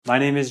My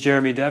name is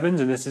Jeremy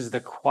Devins, and this is the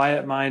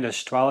Quiet Mind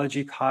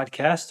Astrology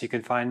Podcast. You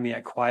can find me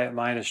at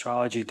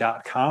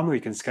quietmindastrology.com where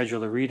you can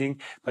schedule a reading.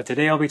 But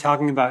today I'll be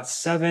talking about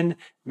 7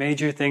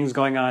 major things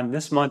going on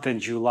this month in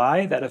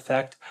July that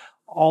affect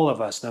all of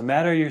us, no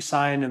matter your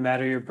sign, no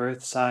matter your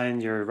birth sign,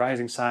 your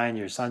rising sign,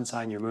 your sun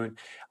sign, your moon.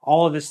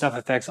 All of this stuff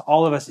affects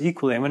all of us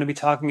equally. I'm going to be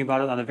talking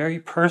about it on a very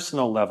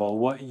personal level,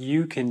 what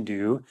you can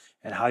do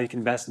and how you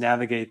can best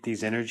navigate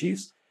these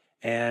energies.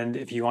 And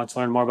if you want to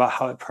learn more about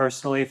how it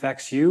personally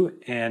affects you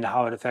and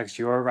how it affects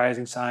your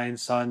rising sign,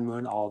 sun,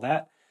 moon, all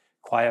that,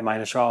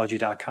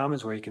 quietmindastrology.com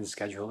is where you can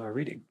schedule a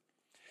reading.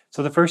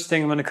 So the first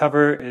thing I'm going to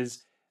cover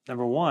is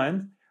number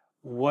one,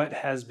 what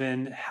has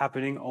been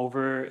happening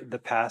over the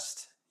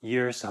past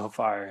year so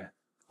far.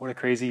 What a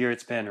crazy year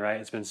it's been, right?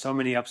 It's been so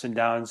many ups and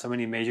downs, so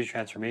many major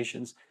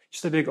transformations.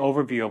 Just a big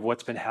overview of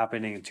what's been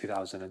happening in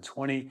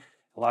 2020.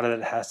 A lot of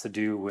that has to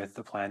do with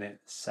the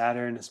planet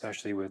Saturn,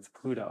 especially with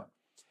Pluto.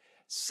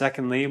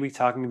 Secondly, we're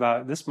talking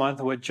about this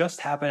month, what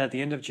just happened at the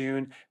end of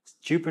June.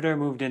 Jupiter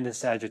moved into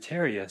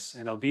Sagittarius,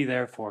 and it'll be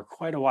there for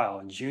quite a while,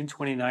 on June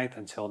 29th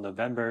until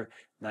November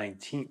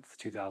 19th,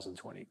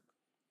 2020.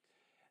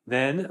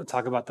 Then we'll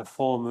talk about the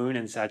full moon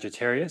in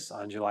Sagittarius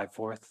on July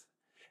 4th,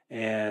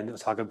 and we'll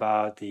talk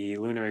about the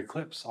lunar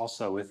eclipse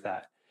also with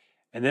that.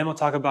 And then we'll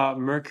talk about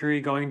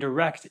Mercury going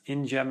direct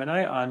in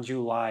Gemini on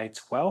July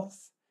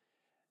 12th.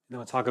 Then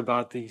we'll talk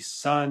about the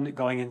sun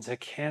going into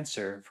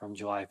Cancer from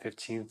July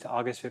 15th to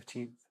August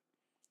 15th.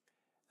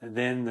 And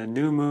then the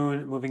new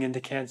moon moving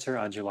into Cancer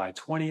on July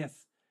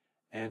 20th.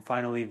 And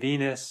finally,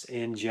 Venus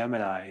in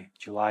Gemini,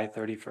 July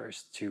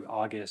 31st to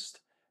August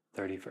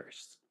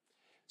 31st.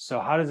 So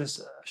how does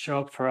this show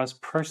up for us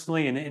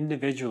personally and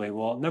individually?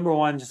 Well, number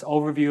one, just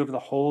overview of the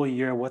whole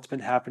year, what's been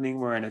happening.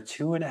 We're in a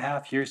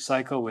 2.5-year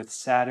cycle with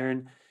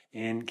Saturn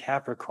in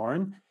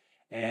Capricorn,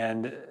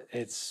 and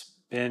it's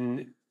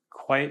been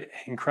quite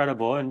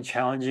incredible and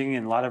challenging,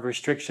 and a lot of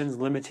restrictions,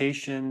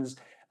 limitations.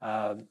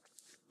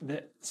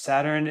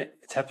 Saturn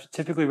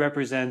typically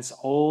represents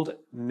old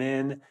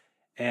men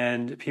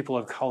and people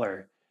of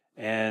color,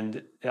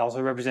 and it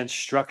also represents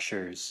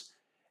structures.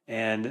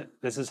 And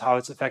this is how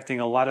it's affecting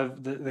a lot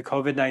of the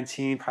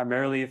COVID-19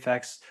 primarily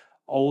affects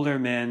older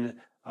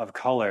men of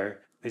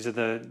color. These are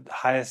the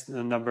highest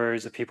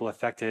numbers of people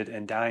affected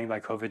and dying by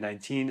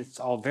COVID-19. It's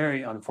all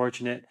very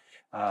unfortunate.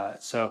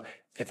 So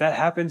if that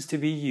happens to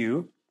be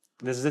you,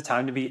 this is a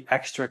time to be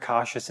extra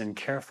cautious and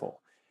careful.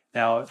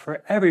 Now,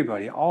 for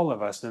everybody, all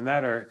of us, no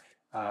matter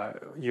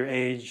your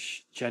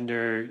age,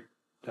 gender,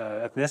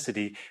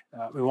 ethnicity,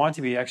 we want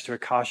to be extra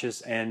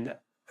cautious and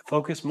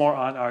focus more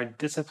on our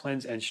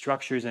disciplines and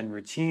structures and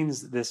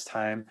routines this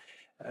time,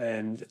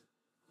 and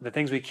the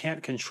things we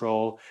can't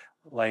control,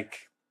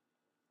 like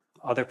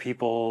other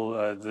people.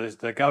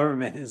 The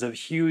government is a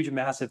huge,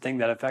 massive thing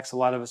that affects a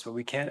lot of us, but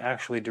we can't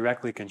actually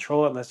directly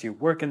control it unless you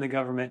work in the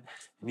government,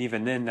 and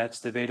even then, that's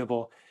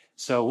debatable.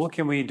 So what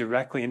can we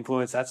directly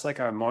influence? That's like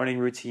our morning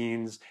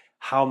routines,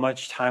 how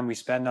much time we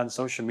spend on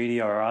social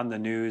media or on the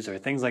news or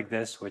things like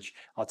this, which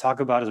I'll talk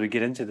about as we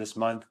get into this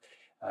month.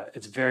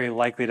 It's very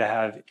likely to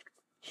have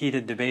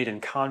heated debate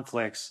and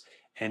conflicts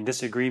and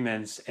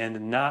disagreements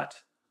and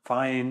not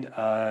find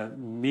a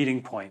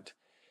meeting point.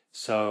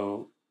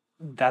 So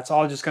that's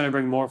all just going to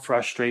bring more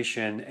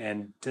frustration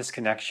and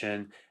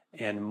disconnection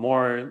and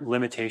more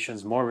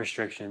limitations, more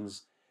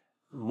restrictions,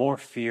 more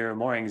fear,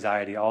 more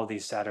anxiety, all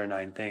these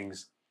Saturnine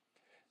things.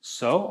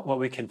 So what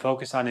we can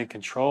focus on and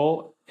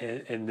control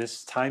in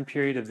this time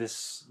period of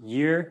this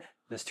year,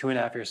 this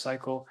 2.5-year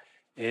cycle,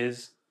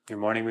 is your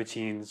morning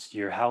routines,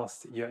 your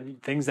health, your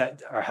things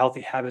that are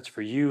healthy habits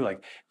for you,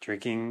 like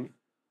drinking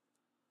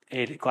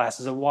 8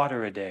 glasses of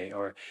water a day,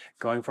 or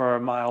going for a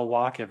mile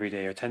walk every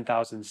day, or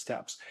 10,000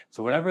 steps.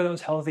 So whatever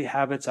those healthy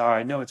habits are,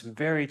 I know it's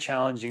very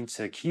challenging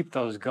to keep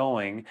those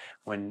going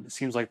when it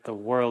seems like the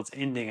world's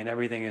ending and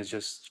everything is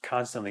just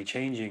constantly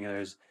changing. And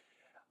there's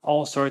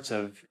all sorts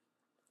of,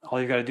 all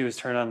you got to do is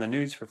turn on the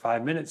news for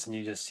 5 minutes and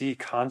you just see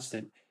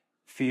constant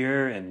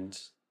fear and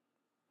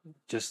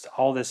just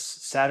all this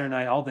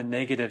Saturnine, all the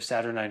negative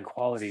Saturnine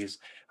qualities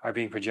are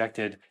being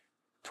projected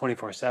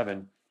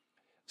 24/7.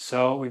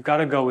 So we've got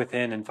to go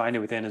within and find it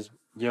within, as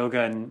yoga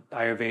and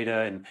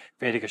Ayurveda and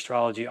Vedic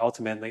astrology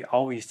ultimately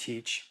always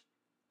teach.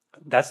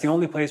 That's the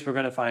only place we're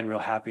going to find real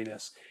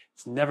happiness.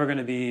 It's never going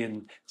to be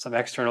in some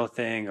external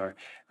thing, or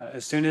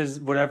as soon as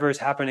whatever is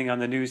happening on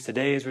the news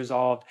today is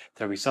resolved,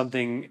 there'll be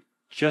something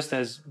just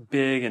as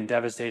big and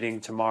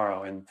devastating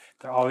tomorrow. And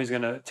they're always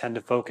going to tend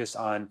to focus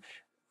on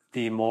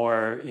the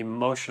more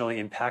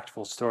emotionally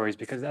impactful stories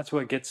because that's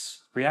what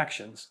gets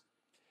reactions.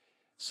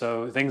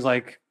 So things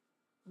like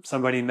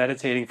somebody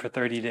meditating for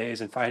 30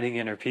 days and finding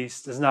inner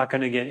peace is not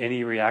going to get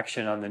any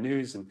reaction on the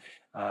news. And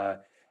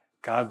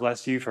God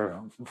bless you for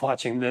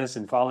watching this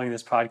and following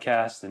this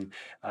podcast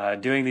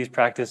and doing these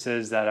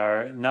practices that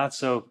are not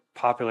so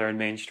popular in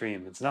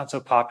mainstream. It's not so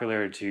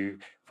popular to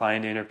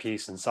find inner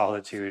peace and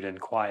solitude and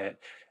quiet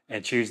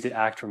and choose to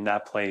act from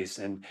that place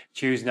and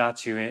choose not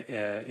to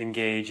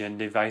engage in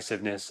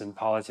divisiveness and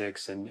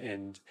politics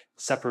and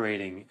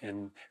separating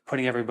and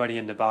putting everybody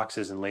into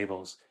boxes and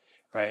labels,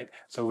 right?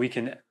 So we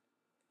can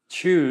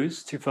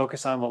choose to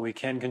focus on what we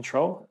can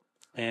control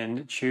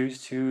and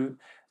choose to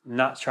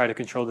not try to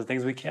control the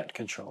things we can't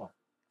control.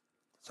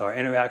 So our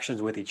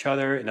interactions with each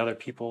other and other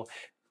people,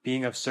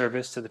 being of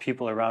service to the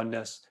people around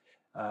us.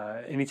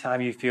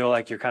 Anytime you feel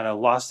like you're kind of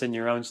lost in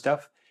your own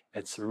stuff,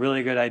 it's a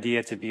really good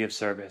idea to be of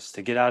service,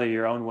 to get out of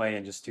your own way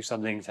and just do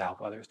something to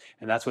help others.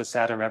 And that's what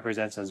Saturn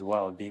represents as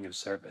well, being of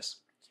service.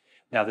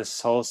 Now,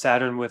 this whole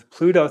Saturn with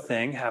Pluto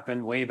thing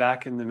happened way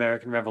back in the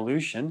American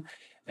Revolution,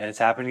 and it's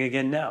happening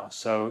again now.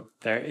 So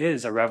there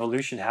is a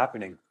revolution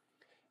happening.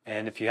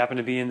 And if you happen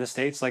to be in the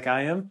States like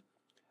I am,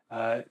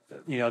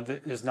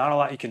 there's not a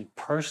lot you can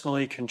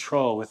personally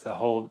control with the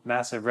whole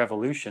massive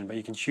revolution, but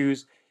you can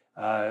choose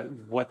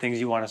what things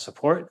you want to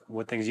support,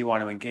 what things you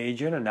want to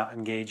engage in or not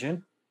engage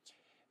in.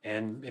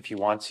 And if you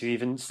want to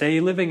even stay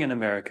living in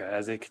America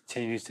as it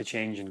continues to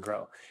change and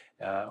grow,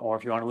 or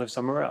if you want to live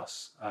somewhere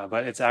else.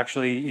 But it's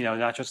actually,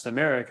 not just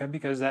America,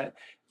 because that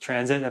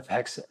transit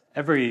affects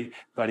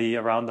everybody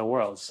around the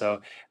world.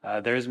 So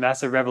there's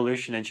massive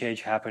revolution and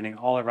change happening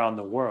all around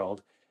the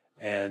world.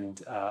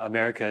 And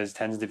America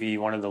tends to be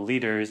one of the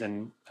leaders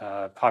in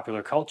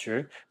popular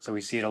culture. So we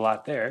see it a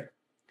lot there.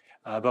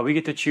 But we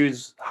get to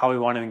choose how we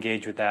want to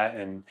engage with that.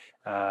 And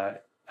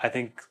I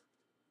think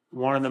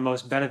one of the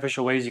most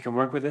beneficial ways you can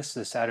work with this,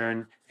 the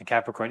Saturn and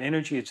Capricorn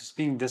energy, is just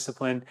being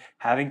disciplined,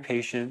 having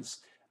patience,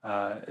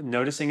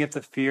 noticing if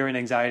the fear and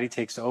anxiety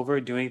takes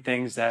over, doing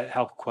things that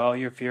help quell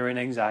your fear and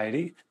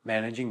anxiety,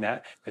 managing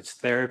that. It's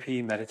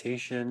therapy,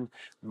 meditation,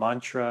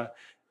 mantra,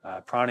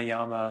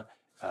 pranayama,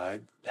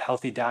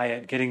 healthy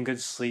diet, getting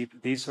good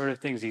sleep, these sort of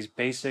things, these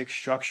basic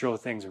structural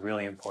things are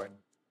really important.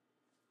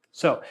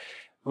 So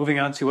moving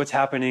on to what's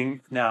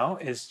happening now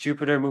is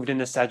Jupiter moved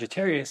into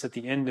Sagittarius at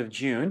the end of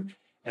June.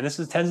 And this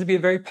tends to be a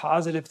very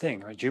positive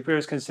thing, right? Jupiter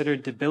is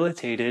considered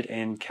debilitated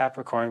in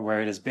Capricorn,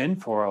 where it has been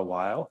for a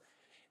while.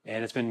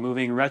 And it's been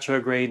moving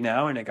retrograde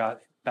now, and it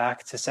got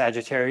back to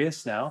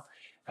Sagittarius now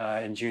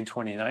in June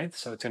 29th.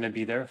 So it's going to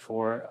be there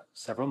for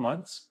several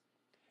months.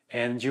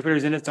 And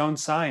Jupiter's in its own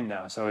sign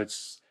now. So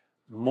it's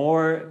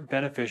more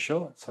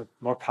beneficial. It's a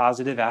more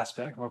positive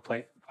aspect, more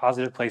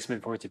positive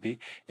placement for it to be.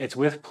 It's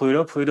with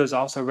Pluto. Pluto's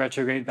also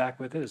retrograde back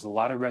with it. There's a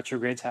lot of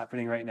retrogrades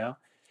happening right now.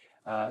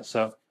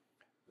 So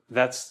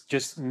that's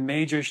just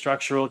major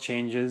structural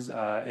changes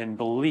in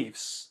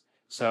beliefs.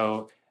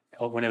 So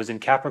when it was in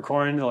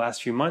Capricorn the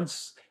last few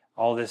months,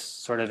 all this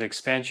sort of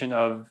expansion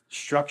of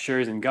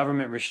structures and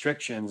government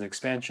restrictions,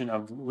 expansion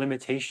of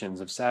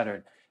limitations of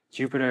Saturn,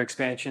 Jupiter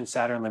expansion,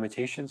 Saturn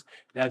limitations.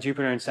 Now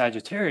Jupiter in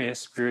Sagittarius,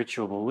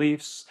 spiritual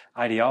beliefs,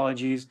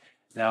 ideologies.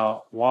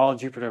 Now, while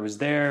Jupiter was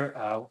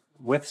there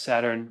with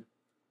Saturn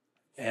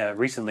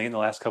recently in the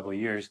last couple of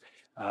years,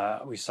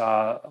 we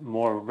saw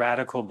more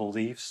radical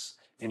beliefs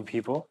in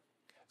people.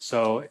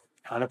 So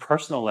on a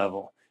personal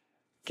level,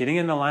 getting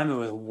in alignment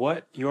with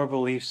what your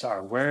beliefs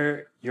are,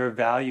 where your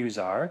values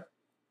are,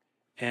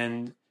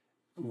 and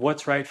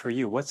what's right for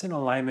you, what's in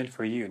alignment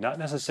for you, not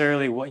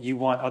necessarily what you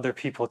want other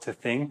people to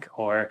think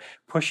or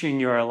pushing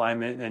your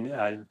alignment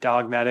and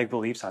dogmatic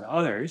beliefs on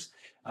others,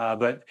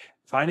 but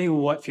finding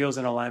what feels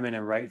in alignment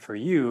and right for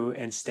you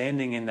and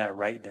standing in that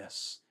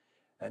rightness.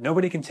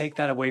 Nobody can take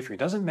that away from you. It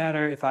doesn't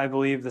matter if I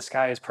believe the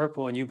sky is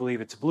purple and you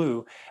believe it's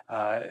blue.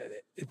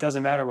 It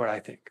doesn't matter what I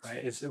think,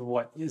 right? It's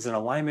what is an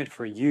alignment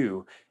for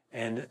you,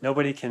 and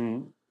nobody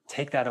can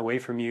take that away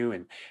from you.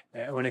 And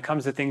when it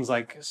comes to things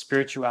like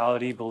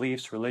spirituality,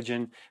 beliefs,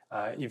 religion,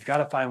 you've got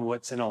to find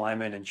what's in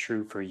alignment and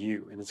true for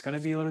you. And it's going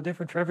to be a little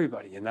different for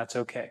everybody, and that's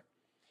okay.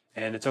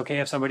 And it's okay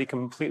if somebody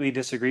completely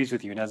disagrees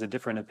with you and has a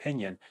different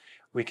opinion.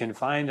 We can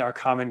find our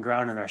common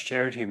ground and our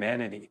shared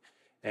humanity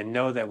and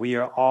know that we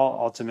are all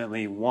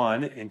ultimately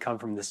one and come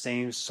from the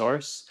same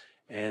source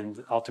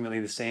and ultimately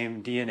the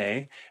same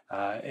DNA,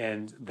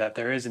 and that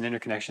there is an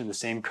interconnection. The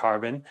same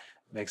carbon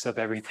makes up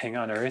everything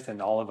on Earth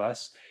and all of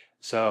us.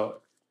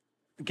 So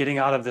getting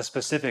out of the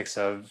specifics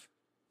of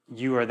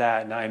you are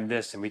that and I'm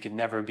this and we can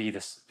never be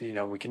this,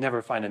 we can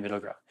never find a middle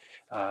ground.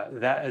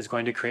 That is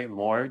going to create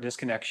more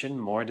disconnection,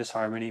 more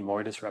disharmony,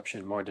 more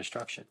disruption, more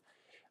destruction.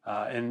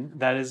 And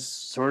that is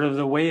sort of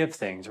the way of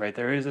things, right?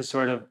 There is a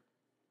sort of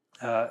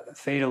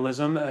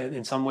fatalism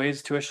in some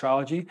ways to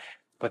astrology,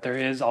 but there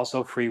is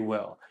also free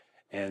will.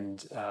 And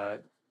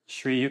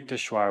Sri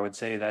Yukteswar would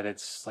say that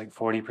it's like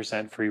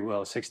 40% free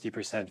will,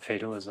 60%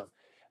 fatalism.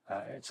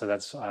 So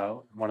that's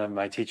one of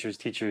my teachers'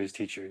 teachers,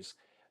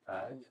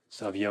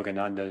 so of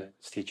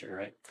Yogananda's teacher,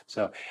 right?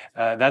 So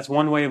that's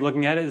one way of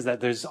looking at it, is that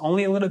there's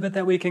only a little bit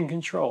that we can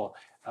control.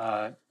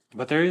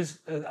 But there is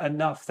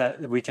enough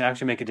that we can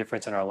actually make a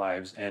difference in our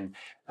lives. And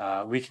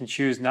we can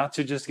choose not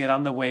to just get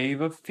on the wave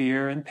of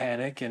fear and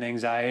panic and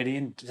anxiety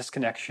and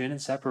disconnection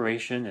and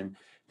separation and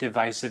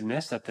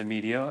divisiveness that the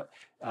media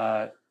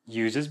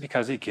uses,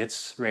 because it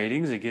gets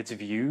ratings, it gets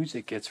views,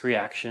 it gets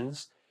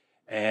reactions,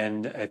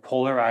 and it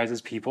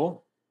polarizes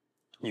people.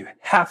 You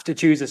have to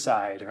choose a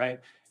side, right?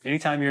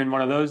 Anytime you're in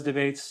one of those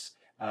debates,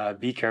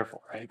 be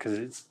careful, right? Because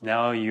it's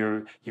now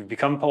you've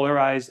become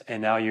polarized,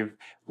 and now you've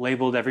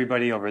labeled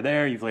everybody over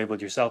there, you've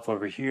labeled yourself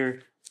over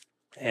here,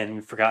 and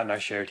we've forgotten our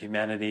shared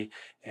humanity,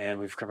 and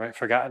we've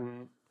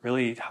forgotten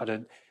really how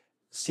to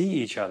see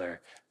each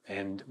other,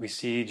 and we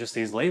see just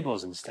these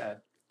labels instead.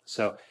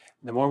 So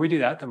the more we do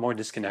that, the more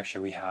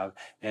disconnection we have.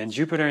 And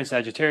Jupiter in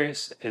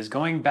Sagittarius is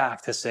going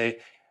back to say,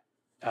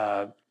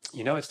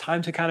 it's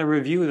time to kind of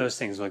review those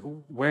things. Like,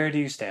 where do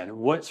you stand?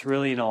 What's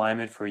really in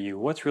alignment for you?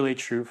 What's really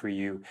true for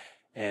you?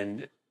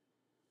 And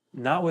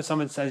not what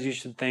someone says you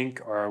should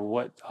think, or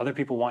what other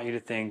people want you to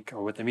think,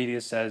 or what the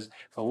media says,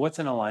 but what's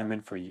in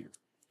alignment for you.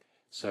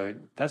 So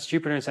that's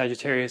Jupiter in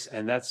Sagittarius,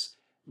 and that's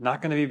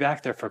not going to be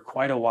back there for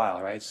quite a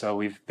while, right? So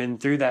we've been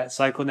through that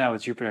cycle now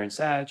with Jupiter and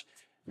Sag.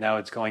 Now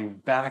it's going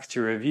back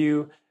to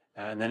review,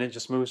 and then it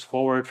just moves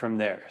forward from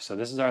there. So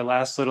this is our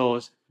last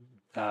little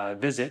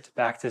visit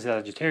back to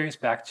Sagittarius,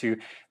 back to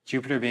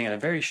Jupiter being in a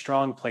very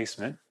strong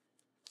placement.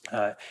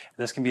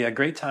 This can be a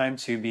great time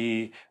to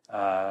be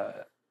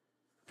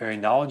very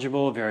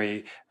knowledgeable,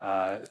 very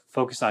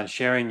focused on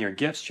sharing your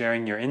gifts,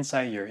 sharing your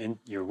insight,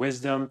 your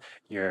wisdom,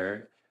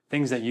 your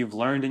things that you've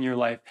learned in your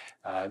life,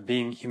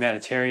 being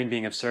humanitarian,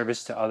 being of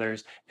service to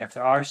others. If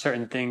there are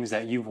certain things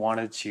that you've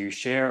wanted to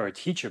share or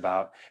teach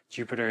about,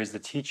 Jupiter is the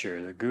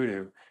teacher, the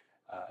guru,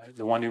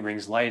 the one who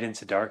brings light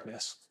into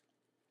darkness.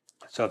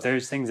 So if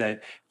there's things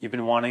that you've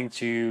been wanting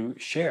to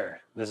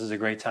share, this is a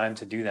great time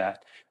to do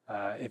that.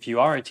 If you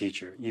are a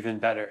teacher, even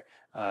better,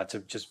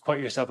 to just put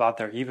yourself out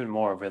there even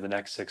more over the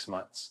next 6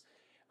 months.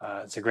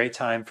 It's a great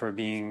time for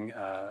being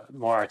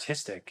more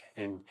artistic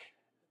and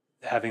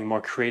having more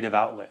creative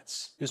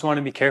outlets. Just want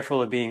to be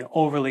careful of being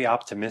overly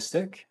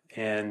optimistic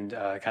and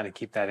kind of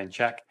keep that in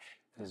check,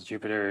 as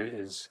Jupiter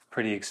is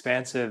pretty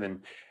expansive,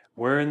 and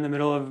we're in the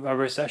middle of a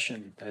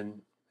recession,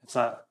 and it's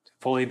not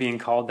fully being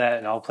called that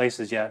in all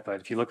places yet,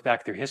 but if you look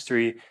back through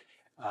history,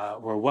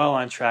 we're well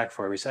on track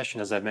for a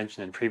recession, as I've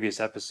mentioned in previous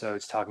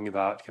episodes, talking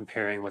about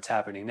comparing what's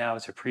happening now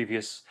to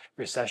previous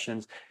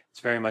recessions.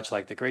 It's very much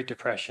like the Great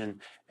Depression,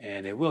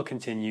 and it will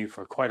continue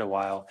for quite a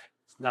while.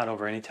 It's not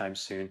over anytime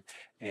soon.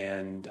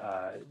 And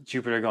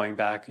Jupiter going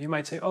back, you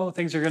might say, oh,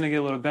 things are going to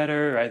get a little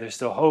better, right? There's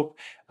still hope.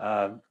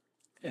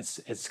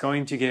 It's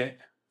going to get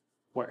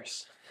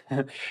worse.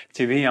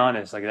 To be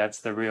honest, like that's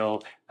the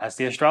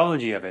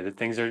astrology of it. That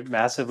things are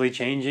massively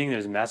changing.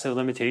 There's massive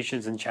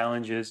limitations and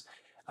challenges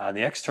on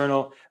the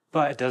external,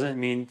 but it doesn't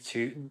need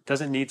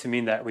to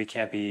mean that we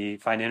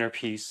can't find inner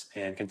peace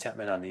and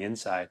contentment on the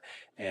inside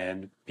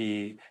and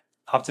be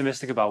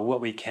optimistic about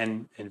what we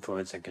can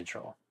influence and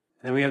control.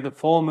 Then we have the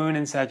full moon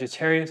in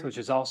Sagittarius, which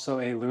is also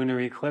a lunar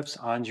eclipse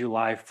on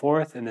July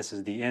 4th. And this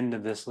is the end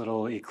of this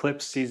little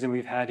eclipse season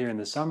we've had here in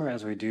the summer,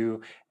 as we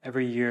do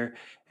every year.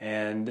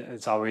 And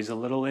it's always a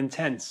little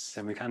intense.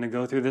 And we kind of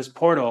go through this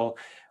portal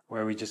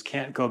where we just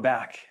can't go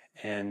back.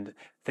 And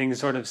things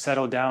sort of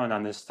settle down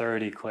on this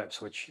third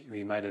eclipse, which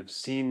we might have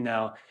seen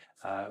now.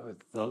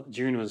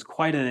 June was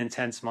quite an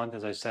intense month.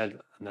 As I said,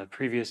 in the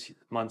previous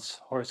month's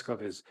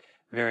horoscope is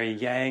very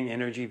yang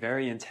energy,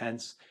 very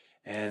intense.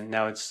 And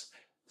now it's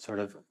sort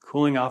of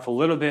cooling off a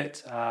little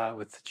bit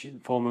with the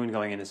full moon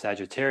going into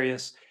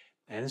Sagittarius.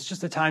 And it's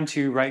just a time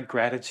to write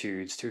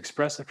gratitudes, to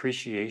express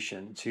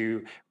appreciation,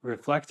 to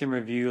reflect and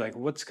review like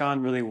what's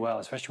gone really well,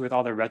 especially with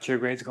all the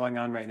retrogrades going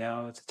on right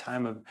now. It's a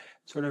time of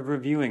sort of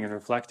reviewing and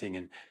reflecting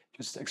and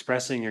just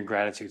expressing your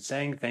gratitude,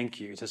 saying thank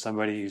you to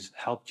somebody who's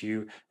helped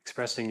you,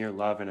 expressing your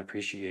love and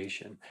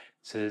appreciation.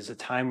 This is a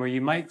time where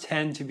you might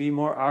tend to be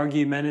more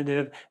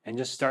argumentative and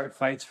just start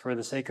fights for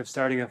the sake of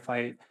starting a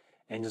fight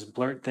and just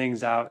blurt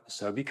things out.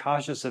 So be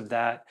cautious of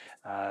that.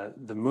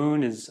 The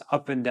moon is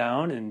up and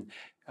down and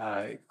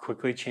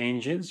quickly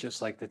changes, just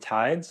like the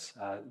tides.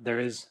 There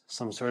is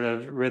some sort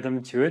of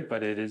rhythm to it,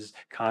 but it is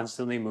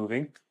constantly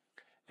moving.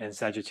 And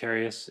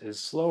Sagittarius is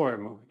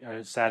slower.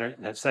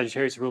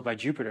 Sagittarius, ruled by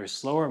Jupiter, is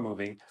slower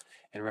moving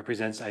and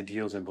represents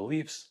ideals and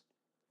beliefs.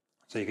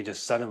 So you could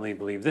just suddenly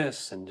believe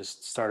this and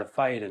just start a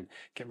fight and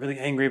get really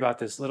angry about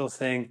this little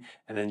thing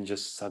and then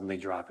just suddenly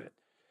drop it.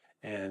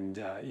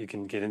 And you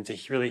can get into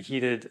really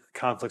heated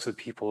conflicts with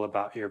people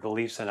about your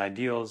beliefs and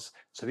ideals.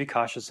 So be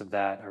cautious of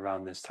that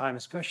around this time,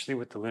 especially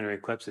with the lunar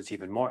eclipse. It's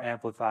even more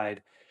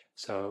amplified.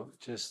 So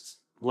just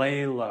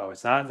lay low.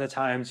 It's not the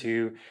time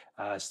to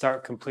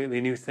start completely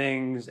new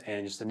things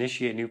and just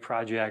initiate new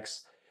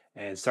projects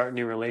and start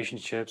new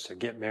relationships or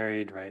get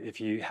married, right?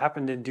 If you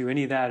happen to do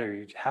any of that, or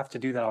you have to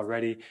do that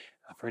already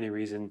for any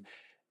reason,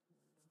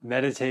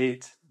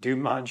 meditate, do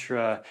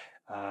mantra,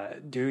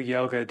 do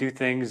yoga, do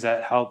things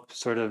that help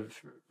sort of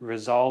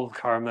resolve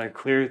karma,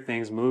 clear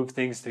things, move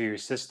things through your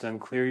system,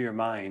 clear your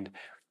mind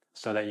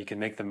so that you can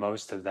make the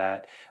most of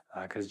that.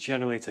 Because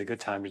generally it's a good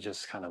time to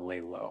just kind of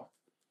lay low.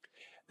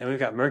 Then we've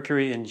got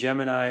Mercury in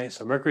Gemini.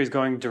 So Mercury is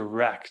going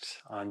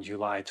direct on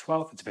July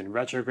 12th. It's been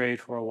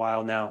retrograde for a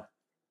while now.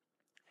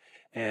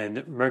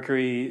 And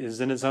Mercury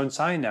is in its own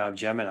sign now of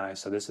Gemini.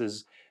 So this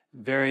is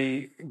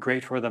very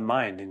great for the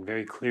mind and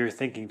very clear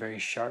thinking, very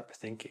sharp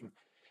thinking.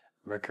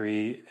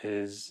 Mercury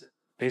is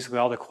basically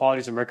all the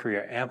qualities of Mercury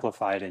are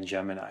amplified in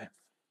Gemini.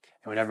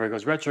 And whenever it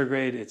goes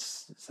retrograde,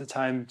 it's the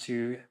time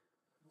to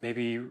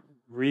maybe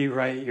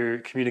rewrite your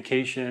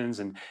communications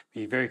and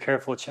be very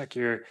careful. Check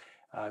your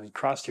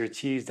cross your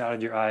T's,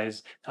 dotted your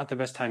I's. Not the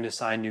best time to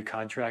sign new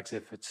contracts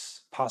if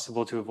it's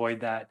possible to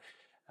avoid that.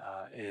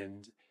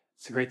 And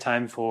it's a great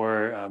time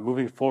for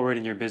moving forward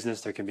in your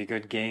business. There can be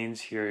good gains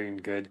here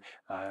and good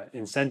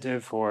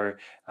incentive for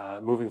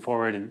moving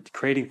forward and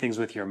creating things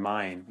with your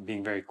mind,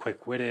 being very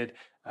quick-witted.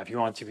 If you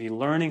want to be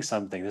learning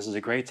something, this is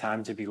a great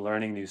time to be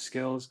learning new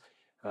skills.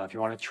 If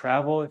you want to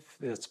travel, if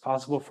it's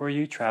possible for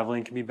you,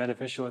 traveling can be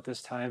beneficial at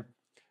this time.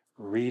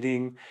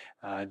 Reading,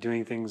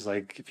 doing things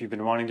like if you've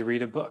been wanting to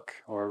read a book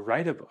or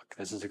write a book,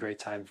 this is a great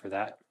time for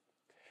that.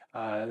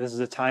 This is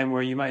a time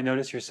where you might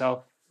notice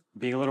yourself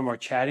being a little more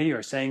chatty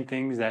or saying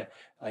things that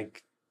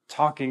like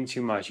talking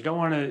too much. You don't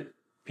want to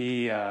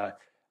be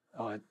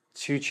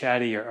too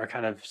chatty or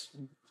kind of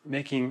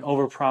making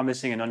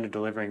over-promising and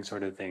under-delivering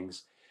sort of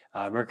things.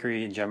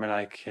 Mercury and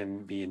Gemini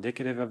can be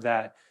indicative of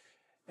that,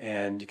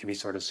 and you can be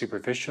sort of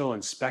superficial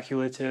and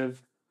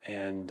speculative,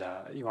 and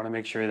you want to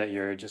make sure that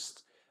you're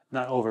just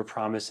not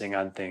over-promising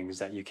on things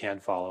that you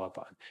can't follow up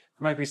on.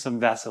 There might be some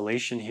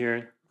vacillation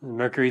here.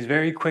 Mercury is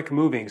very quick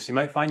moving, so you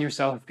might find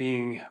yourself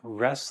being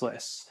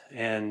restless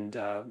and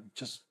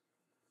just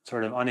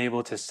sort of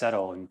unable to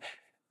settle and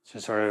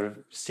just sort of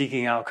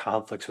seeking out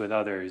conflicts with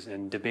others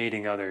and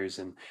debating others.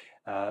 And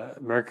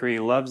Mercury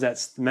loves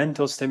that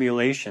mental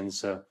stimulation.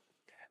 So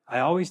I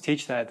always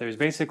teach that there's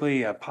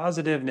basically a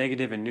positive,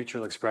 negative, and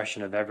neutral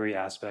expression of every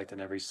aspect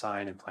and every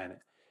sign and planet.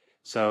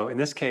 So in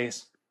this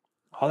case,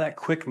 all that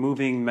quick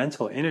moving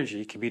mental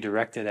energy can be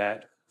directed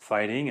at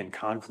fighting and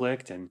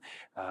conflict and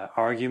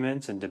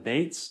arguments and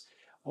debates,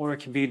 or it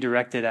can be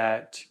directed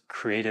at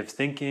creative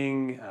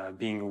thinking,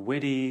 being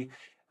witty,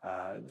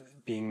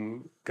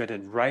 being good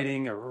at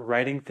writing or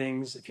writing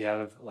things. If you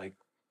have like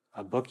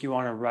a book you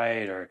want to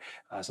write or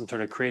some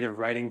sort of creative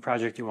writing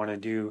project you want to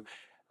do,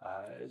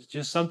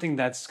 just something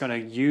that's going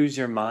to use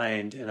your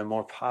mind in a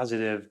more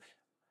positive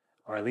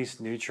or at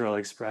least neutral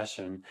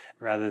expression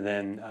rather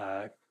than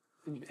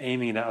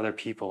aiming at other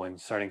people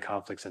and starting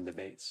conflicts and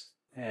debates.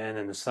 And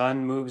then the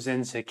sun moves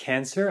into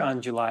Cancer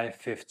on July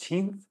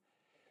 15th.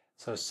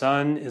 So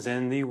sun is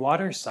in the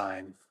water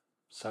sign.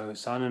 So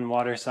sun and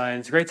water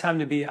signs, great time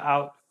to be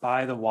out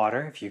by the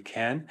water if you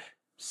can.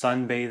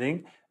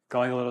 Sunbathing,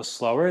 going a little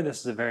slower.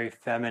 This is a very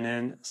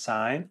feminine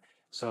sign.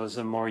 So it's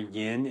a more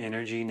yin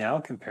energy now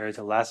compared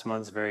to last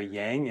month's very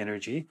yang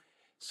energy.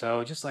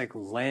 So just like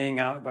laying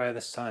out by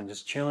the sun,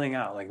 just chilling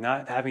out, like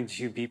not having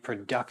to be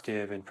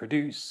productive and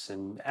produce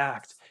and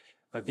act,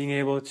 but being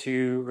able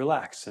to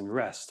relax and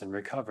rest and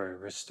recover,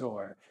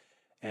 restore,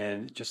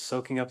 and just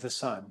soaking up the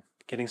sun,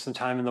 getting some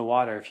time in the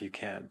water if you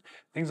can.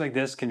 Things like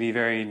this can be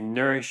very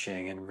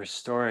nourishing and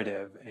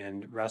restorative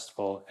and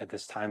restful at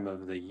this time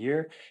of the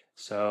year.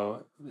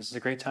 So this is a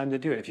great time to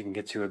do it. If you can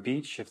get to a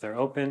beach, if they're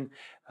open,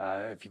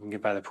 if you can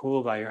get by the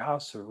pool by your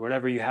house or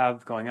whatever you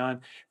have going on,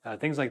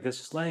 things like this,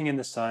 just laying in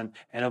the sun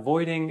and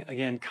avoiding,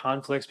 again,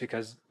 conflicts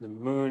because the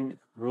moon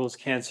rules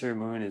Cancer.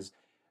 Moon is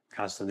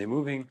constantly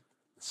moving.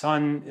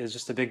 Sun is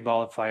just a big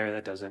ball of fire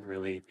that doesn't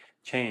really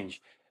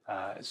change.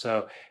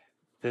 So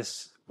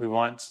we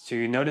want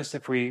to notice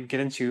if we get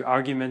into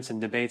arguments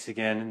and debates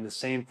again and the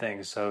same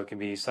thing. So it can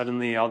be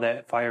suddenly all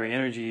that fiery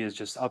energy is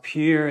just up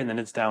here and then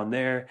it's down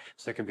there.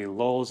 So there can be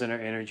lulls in our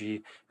energy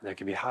and there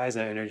can be highs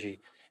in our energy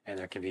and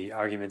there can be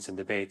arguments and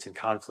debates and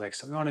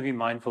conflicts. So we want to be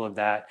mindful of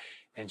that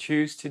and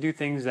choose to do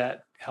things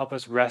that help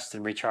us rest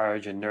and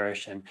recharge and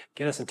nourish and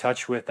get us in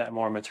touch with that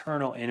more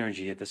maternal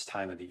energy at this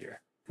time of the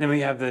year. Then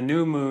we have the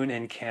new moon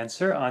in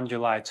Cancer on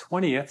July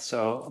 20th.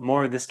 So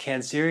more of this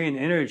Cancerian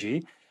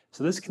energy.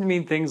 So this can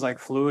mean things like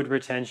fluid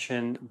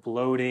retention,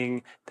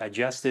 bloating,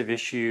 digestive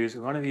issues.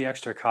 We want to be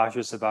extra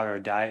cautious about our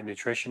diet and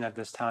nutrition at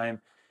this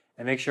time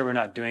and make sure we're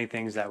not doing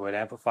things that would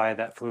amplify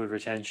that fluid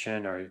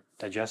retention or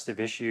digestive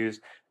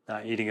issues,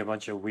 not eating a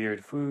bunch of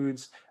weird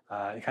foods,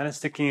 kind of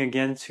sticking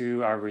again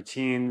to our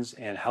routines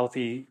and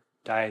healthy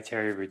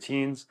dietary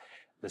routines,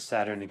 the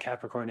Saturn and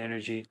Capricorn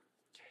energy.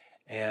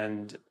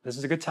 And this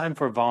is a good time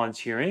for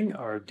volunteering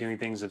or doing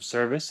things of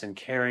service and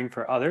caring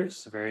for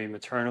others. Very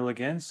maternal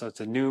again. So it's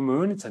a new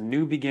moon, it's a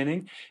new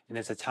beginning, and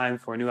it's a time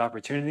for new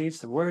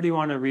opportunities. So where do you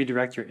want to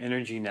redirect your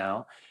energy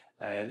now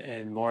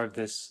and more of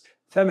this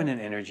feminine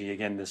energy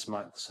again this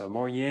month? So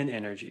more yin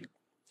energy.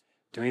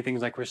 Doing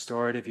things like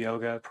restorative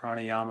yoga,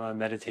 pranayama,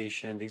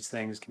 meditation, these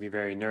things can be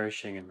very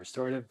nourishing and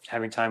restorative.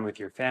 Having time with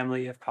your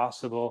family if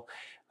possible.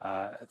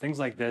 Things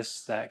like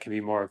this that can be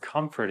more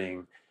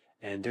comforting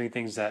and doing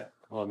things that,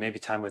 well, maybe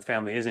time with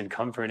family isn't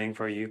comforting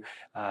for you,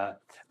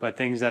 but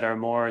things that are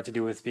more to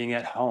do with being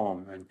at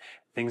home and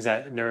things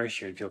that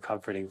nourish you and feel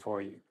comforting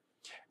for you.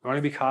 You want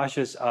to be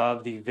cautious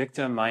of the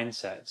victim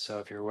mindset. So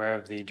if you're aware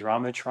of the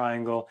drama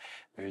triangle,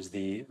 there's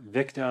the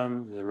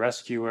victim, the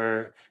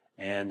rescuer,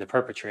 and the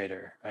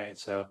perpetrator, right?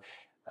 So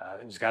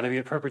There's got to be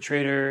a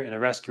perpetrator and a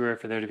rescuer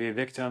for there to be a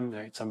victim,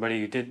 right? Somebody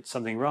who did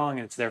something wrong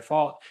and it's their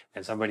fault,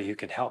 and somebody who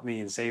can help me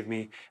and save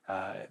me.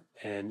 Uh,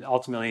 and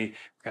ultimately,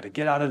 we've got to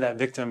get out of that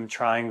victim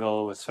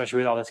triangle, especially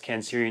with all this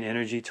Cancerian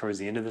energy towards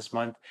the end of this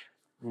month.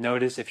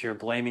 Notice if you're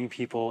blaming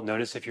people,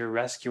 notice if you're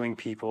rescuing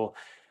people,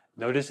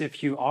 notice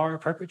if you are a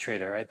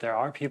perpetrator, right? There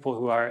are people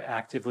who are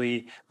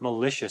actively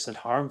malicious and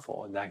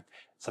harmful, and that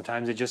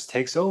sometimes it just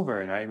takes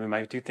over, right? We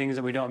might do things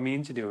that we don't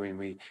mean to do, and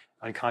we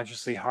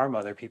unconsciously harm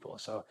other people.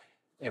 So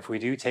if we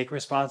do, take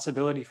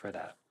responsibility for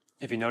that.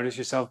 If you notice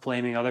yourself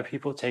blaming other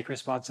people, take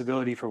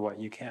responsibility for what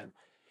you can.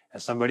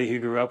 As somebody who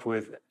grew up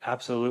with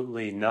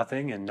absolutely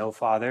nothing and no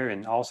father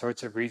and all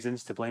sorts of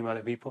reasons to blame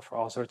other people for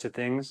all sorts of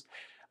things,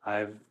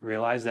 I've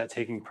realized that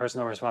taking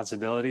personal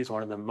responsibility is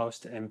one of the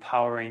most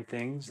empowering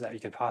things that you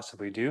can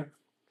possibly do.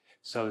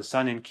 So the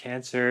sun in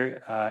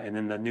Cancer and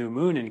then the new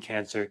moon in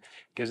Cancer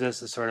gives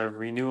us a sort of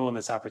renewal and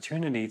this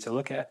opportunity to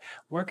look at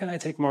where can I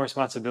take more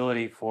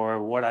responsibility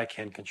for what I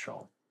can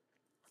control.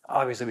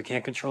 Obviously, we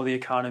can't control the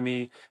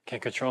economy,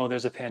 can't control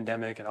there's a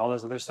pandemic and all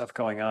this other stuff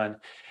going on.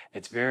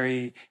 It's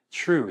very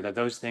true that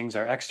those things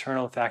are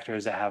external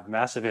factors that have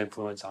massive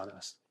influence on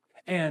us.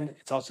 And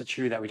it's also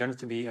true that we don't have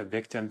to be a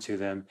victim to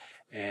them,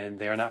 and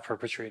they are not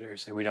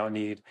perpetrators, and we don't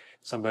need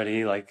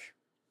somebody like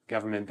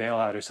government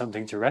bailout or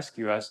something to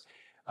rescue us.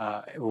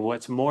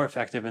 What's more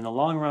effective in the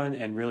long run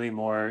and really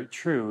more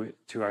true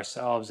to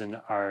ourselves and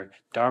our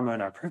dharma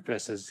and our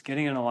purpose is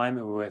getting in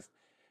alignment with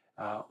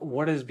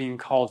what is being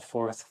called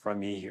forth from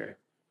me here,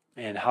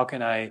 and how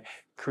can I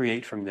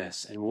create from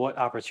this, and what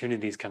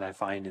opportunities can I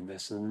find in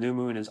this. And the new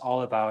moon is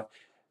all about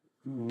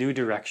new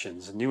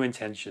directions, new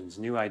intentions,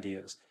 new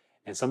ideas.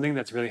 And something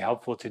that's really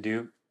helpful to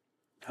do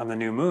on the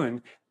new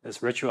moon,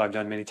 this ritual I've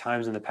done many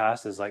times in the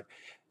past, is like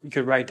you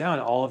could write down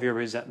all of your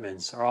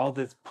resentments or all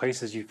the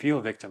places you feel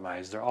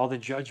victimized or all the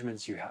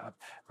judgments you have,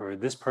 or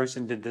this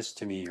person did this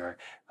to me, or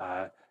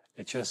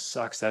it just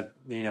sucks that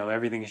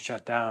everything is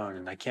shut down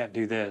and I can't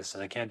do this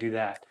and I can't do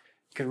that.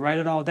 You can write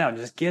it all down,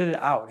 just get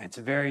it out. It's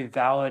very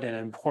valid and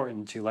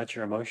important to let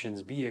your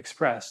emotions be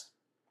expressed,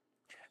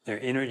 their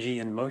energy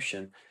and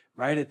motion.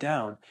 Write it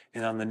down,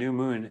 and on the new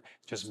moon,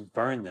 just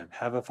burn them.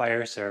 Have a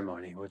fire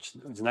ceremony, which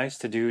is nice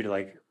to do, to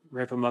like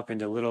rip them up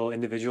into little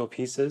individual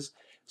pieces.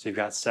 So you've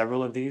got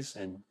several of these,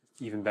 and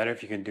even better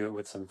if you can do it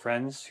with some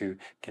friends who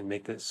can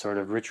make this sort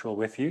of ritual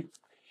with you,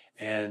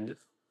 and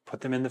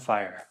put them in the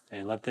fire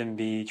and let them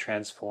be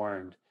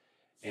transformed.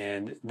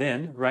 And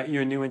then write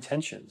your new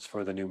intentions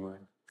for the new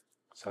moon.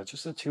 So it's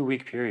just a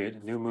 2-week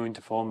period, new moon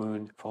to full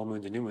moon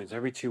to new moon. It's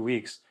every 2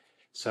 weeks.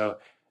 So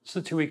it's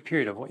a 2-week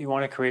period of what you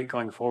want to create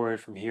going forward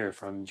from here,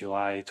 from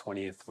July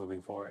 20th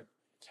moving forward.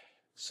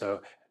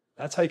 So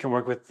that's how you can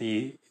work with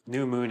the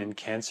new moon and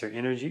Cancer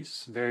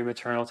energies. Very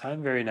maternal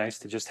time, very nice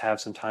to just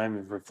have some time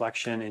of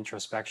reflection,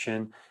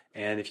 introspection.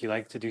 And if you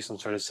like to do some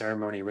sort of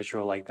ceremony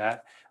ritual like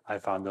that, I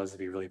found those to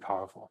be really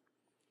powerful.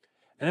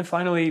 And then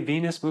finally,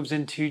 Venus moves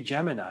into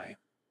Gemini.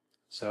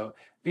 So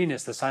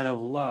Venus, the sign of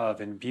love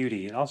and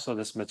beauty, and also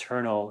this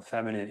maternal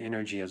feminine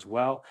energy as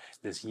well,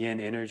 this yin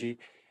energy,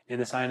 in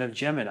the sign of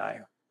Gemini,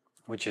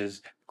 which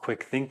is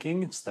quick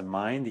thinking. It's the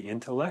mind, the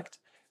intellect.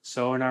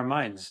 So in our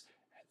minds,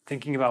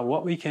 thinking about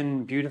what we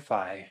can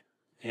beautify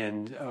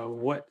and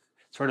what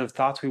sort of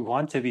thoughts we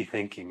want to be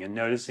thinking, and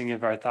noticing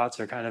if our thoughts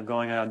are kind of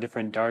going on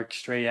different dark,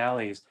 stray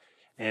alleys,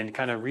 and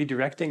kind of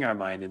redirecting our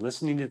mind and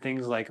listening to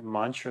things like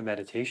mantra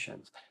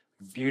meditations,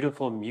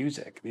 beautiful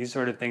music. These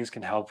sort of things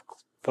can help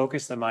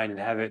focus the mind and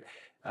have it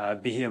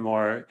be a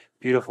more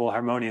beautiful,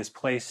 harmonious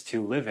place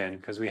to live in,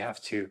 because we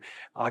have to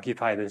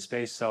occupy this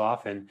space so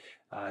often.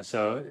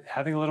 So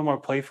having a little more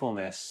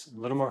playfulness, a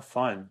little more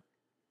fun.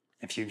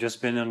 If you've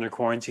just been under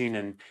quarantine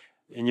and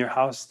in your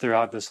house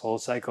throughout this whole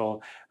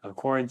cycle of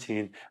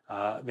quarantine,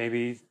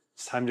 maybe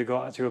it's time to go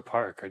out to a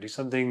park or do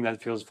something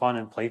that feels fun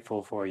and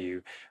playful for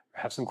you.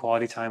 Or have some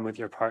quality time with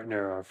your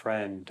partner or a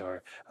friend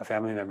or a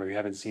family member you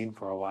haven't seen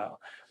for a while.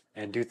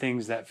 And do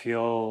things that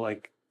feel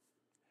like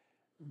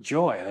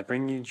joy, that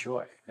bring you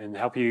joy and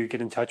help you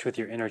get in touch with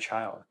your inner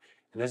child.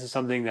 And this is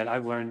something that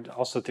I've learned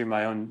also through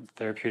my own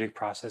therapeutic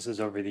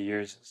processes over the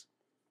years,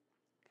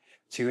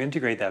 to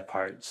integrate that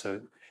part.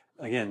 So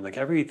again, like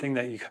everything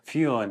that you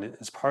feel and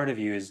is part of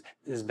you is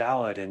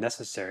valid and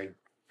necessary. And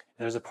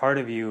there's a part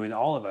of you in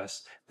all of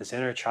us, this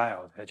inner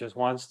child, that just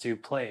wants to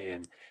play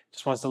and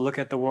just wants to look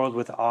at the world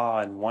with awe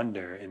and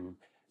wonder and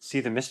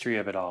see the mystery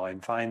of it all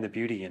and find the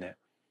beauty in it.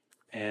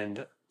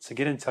 And so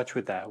get in touch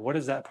with that. What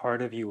does that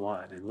part of you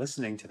want? And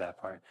listening to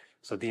that part.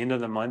 So at the end of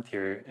the month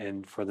here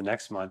and for the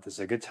next month is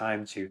a good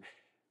time to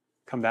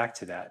come back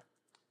to that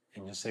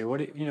and just say,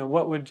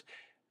 what would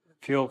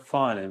feel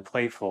fun and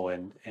playful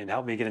and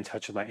help me get in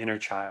touch with my inner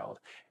child?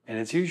 And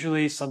it's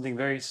usually something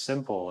very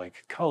simple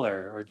like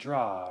color or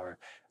draw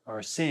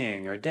or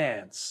sing or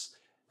dance.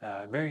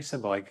 Very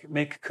simple, like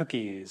make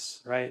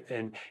cookies, right?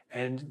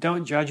 And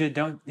don't judge it,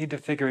 don't need to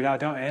figure it out,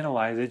 don't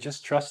analyze it,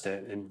 just trust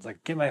it. And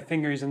like get my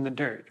fingers in the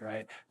dirt,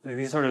 right?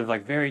 These sort of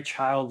like very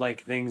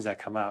childlike things that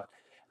come out.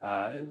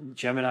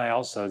 Gemini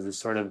also is this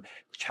sort of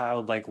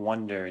childlike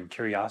wonder and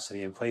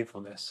curiosity and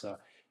playfulness. So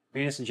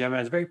Venus in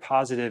Gemini is a very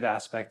positive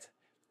aspect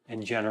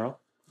in general.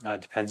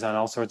 Depends on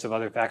all sorts of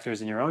other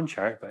factors in your own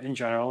chart, but in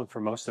general, for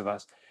most of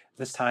us,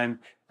 this time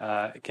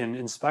it can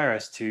inspire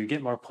us to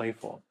get more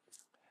playful.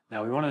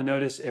 Now, we want to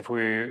notice if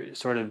we're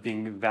sort of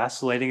being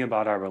vacillating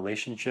about our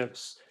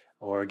relationships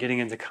or getting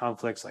into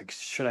conflicts like,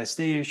 should I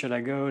stay? Should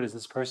I go? Does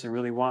this person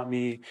really want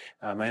me?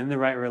 Am I in the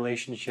right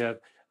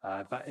relationship?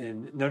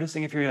 And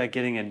noticing if you're like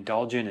getting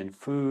indulgent in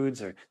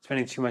foods or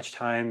spending too much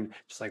time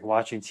just like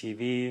watching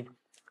TV.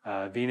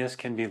 Venus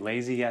can be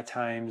lazy at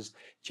times.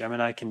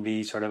 Gemini can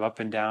be sort of up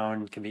and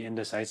down, can be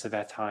indecisive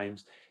at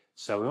times.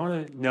 So we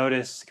want to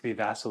notice, it can be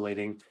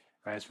vacillating,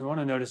 right? So we want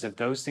to notice if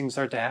those things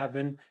start to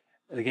happen.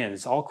 Again,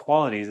 it's all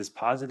qualities, it's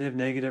positive,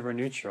 negative, or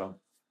neutral.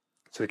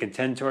 So we can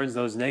tend towards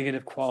those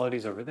negative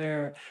qualities over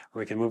there, or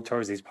we can move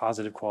towards these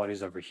positive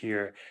qualities over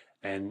here.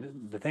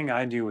 And the thing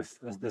I do with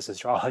this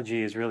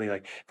astrology is really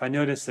like, if I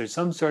notice there's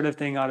some sort of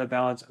thing out of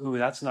balance, ooh,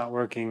 that's not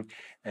working,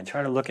 and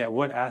try to look at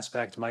what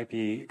aspect might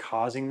be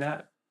causing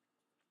that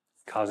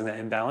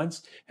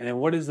imbalance, and then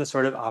what is the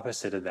sort of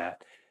opposite of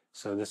that.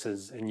 So this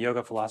is in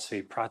yoga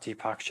philosophy,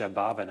 pratipaksha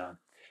bhavana.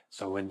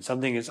 So when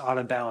something is out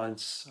of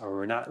balance or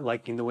we're not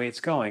liking the way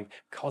it's going,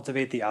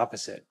 cultivate the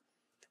opposite.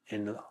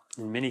 In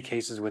many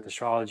cases with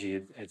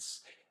astrology,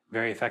 it's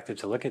very effective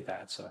to look at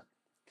that. So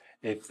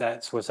if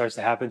that's what starts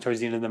to happen towards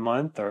the end of the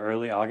month or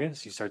early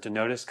August, you start to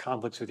notice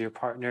conflicts with your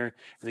partner.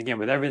 And again,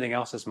 with everything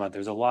else this month,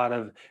 there's a lot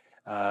of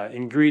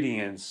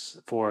ingredients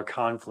for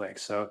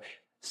conflict. So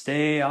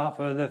stay off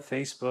of the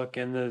Facebook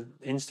and the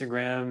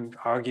Instagram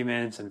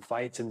arguments and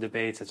fights and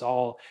debates. It's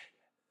all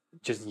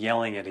just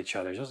yelling at each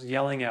other, just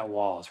yelling at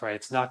walls, right?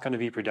 It's not going to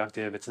be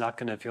productive. It's not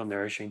going to feel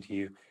nourishing to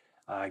you.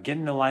 Get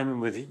in alignment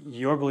with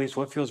your beliefs,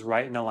 what feels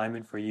right in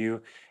alignment for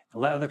you,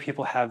 and let other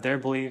people have their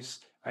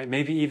beliefs, right?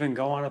 Maybe even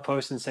go on a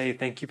post and say,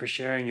 thank you for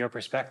sharing your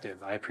perspective.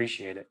 I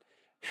appreciate it,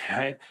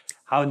 right?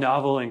 How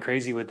novel and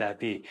crazy would that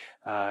be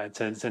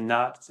to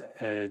not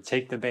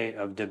take the bait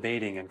of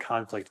debating and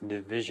conflict and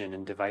division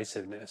and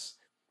divisiveness,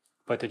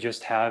 but to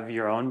just have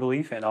your own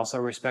belief and also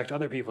respect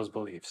other people's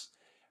beliefs,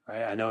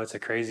 right? I know it's a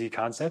crazy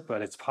concept,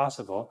 but it's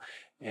possible.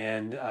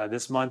 And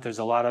this month, there's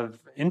a lot of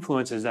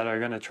influences that are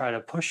going to try to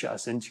push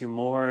us into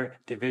more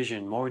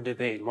division, more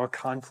debate, more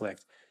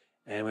conflict.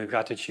 And we've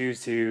got to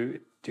choose to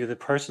do the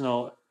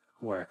personal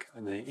work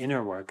and the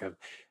inner work of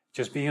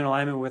just being in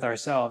alignment with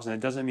ourselves. And it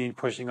doesn't mean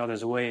pushing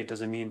others away. It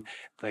doesn't mean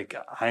like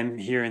I'm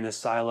here in this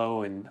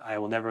silo and I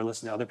will never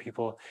listen to other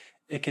people.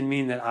 It can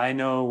mean that I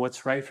know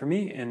what's right for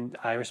me and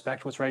I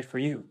respect what's right for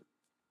you.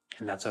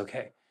 And that's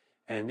okay.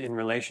 And in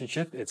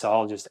relationship, it's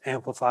all just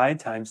amplified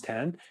times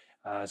 10.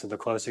 So the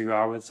closer you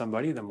are with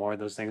somebody, the more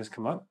those things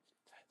come up.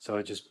 So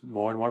it's just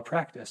more and more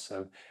practice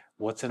of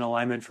what's in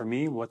alignment for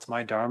me, what's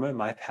my dharma,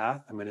 my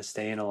path. I'm going to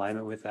stay in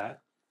alignment with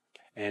that.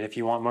 And if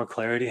you want more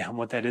clarity on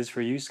what that is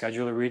for you,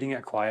 schedule a reading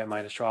at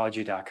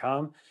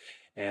quietmindastrology.com.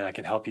 And I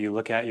can help you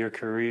look at your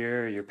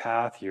career, your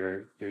path,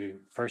 your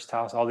first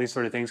house, all these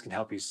sort of things can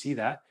help you see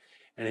that.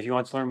 And if you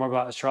want to learn more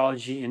about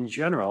astrology in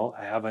general,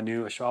 I have a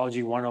new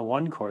Astrology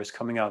 101 course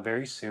coming out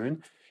very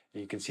soon.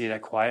 You can see it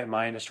at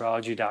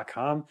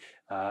quietmindastrology.com.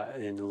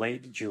 In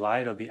late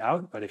July, it'll be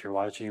out. But if you're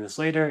watching this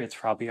later, it's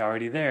probably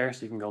already there,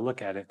 so you can go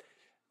look at it.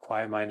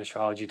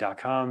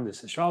 quietmindastrology.com.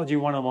 This Astrology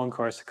 101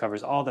 course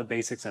covers all the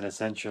basics and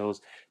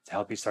essentials to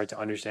help you start to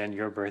understand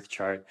your birth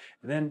chart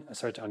and then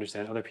start to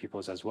understand other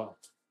people's as well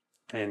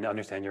and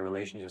understand your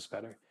relationships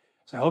better.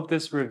 So I hope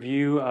this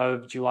review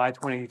of July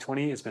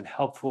 2020 has been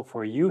helpful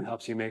for you,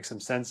 helps you make some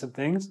sense of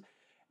things.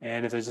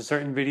 And if there's a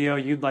certain video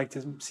you'd like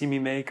to see me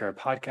make or a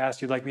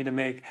podcast you'd like me to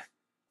make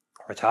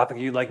or a topic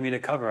you'd like me to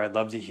cover, I'd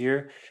love to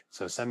hear.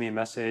 So send me a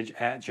message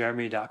at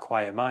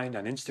jeremy.quietmind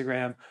on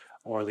Instagram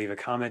or leave a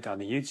comment on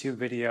the YouTube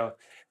video.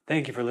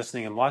 Thank you for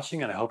listening and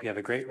watching, and I hope you have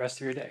a great rest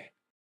of your day.